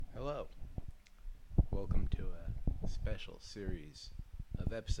Hello. Welcome to a special series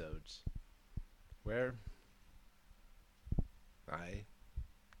of episodes where I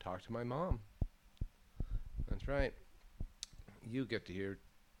talk to my mom. That's right. You get to hear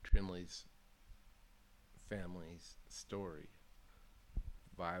Trinley's family's story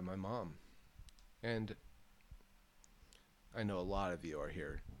via my mom. And I know a lot of you are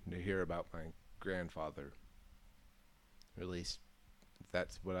here to hear about my grandfather. Or at least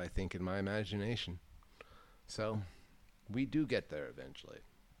that's what I think in my imagination. So, we do get there eventually.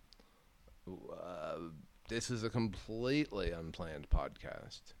 This is a completely unplanned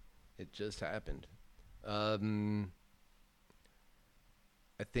podcast. It just happened. I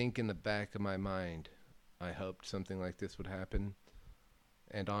think in the back of my mind, I hoped something like this would happen.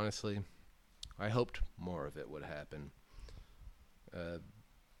 And honestly, I hoped more of it would happen.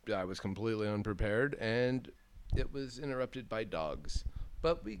 I was completely unprepared, and it was interrupted by dogs.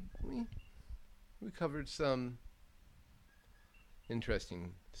 But we covered some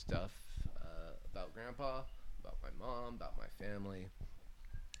interesting stuff about Grandpa, about my mom, about my family.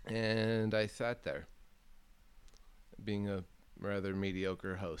 And I sat there, being a rather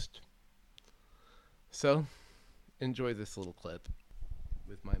mediocre host. So, enjoy this little clip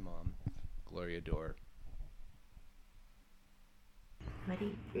with my mom, Gloria Doerr. What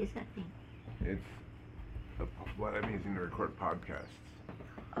is that thing? It's what I'm using to record podcasts.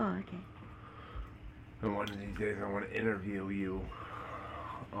 Oh, okay. And one of these days I want to interview you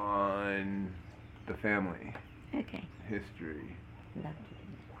on the family. Okay. History. Love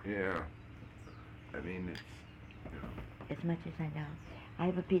to do Yeah. I mean, it's, that. As much as I know. I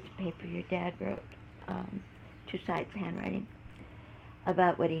have a piece of paper your dad wrote, 2 sides handwriting,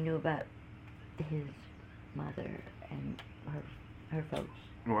 about what he knew about his mother and her folks.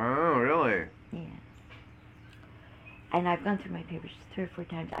 Wow, really? Yeah. And I've gone through my papers 3 or 4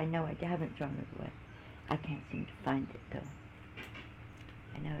 times. I know I haven't thrown it away. I can't seem to find it, though.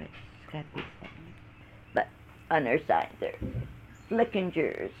 I know it's got to be something. But on their side, they're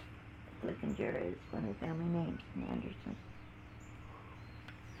Flickingers. Flickinger is one of the family names in Anderson.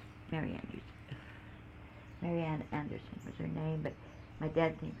 Mary Ann Anderson was her name, but my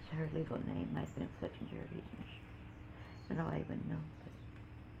dad thinks her legal name might have been Flickinger. He's not sure. I don't know, I wouldn't know.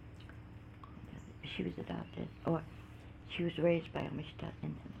 But she was adopted, or she was raised by Amistad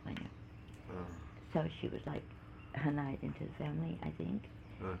in Pennsylvania. So she was like Hanite into the family, I think.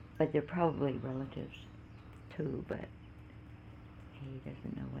 But they're probably relatives too, but he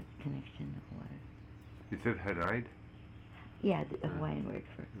doesn't know what connection it was. You said Hanite? Yeah, the Hawaiian word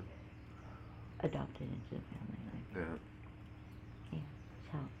for adopted into the family. Like, yeah.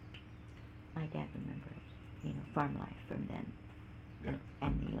 So my dad remembers, farm life from then. Yeah.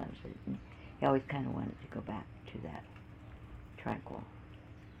 And he loves it. And he always kind of wanted to go back to that tranquil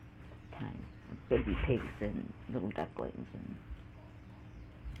time. Baby pigs and little ducklings and,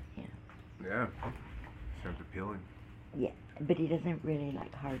 Yeah. Sounds appealing. Yeah, but he doesn't really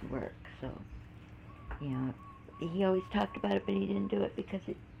like hard work, so, he always talked about it, but he didn't do it because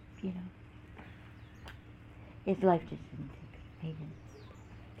it, his life just didn't take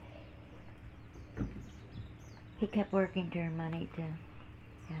it. He kept working to earn money to,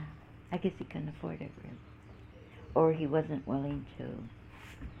 I guess he couldn't afford it, really. Or he wasn't willing to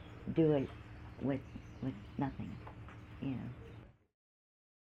do it with nothing,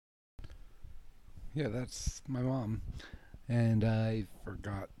 Yeah, that's my mom. And I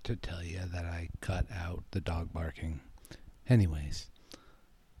forgot to tell you that I cut out the dog barking. Anyways,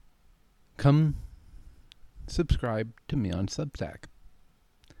 come subscribe to me on Substack.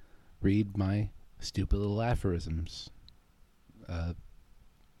 Read my stupid little aphorisms.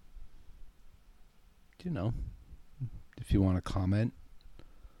 If you want to comment,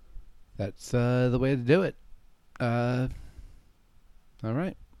 that's the way to do it. All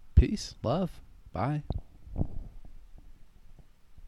right. Peace. Love. Bye.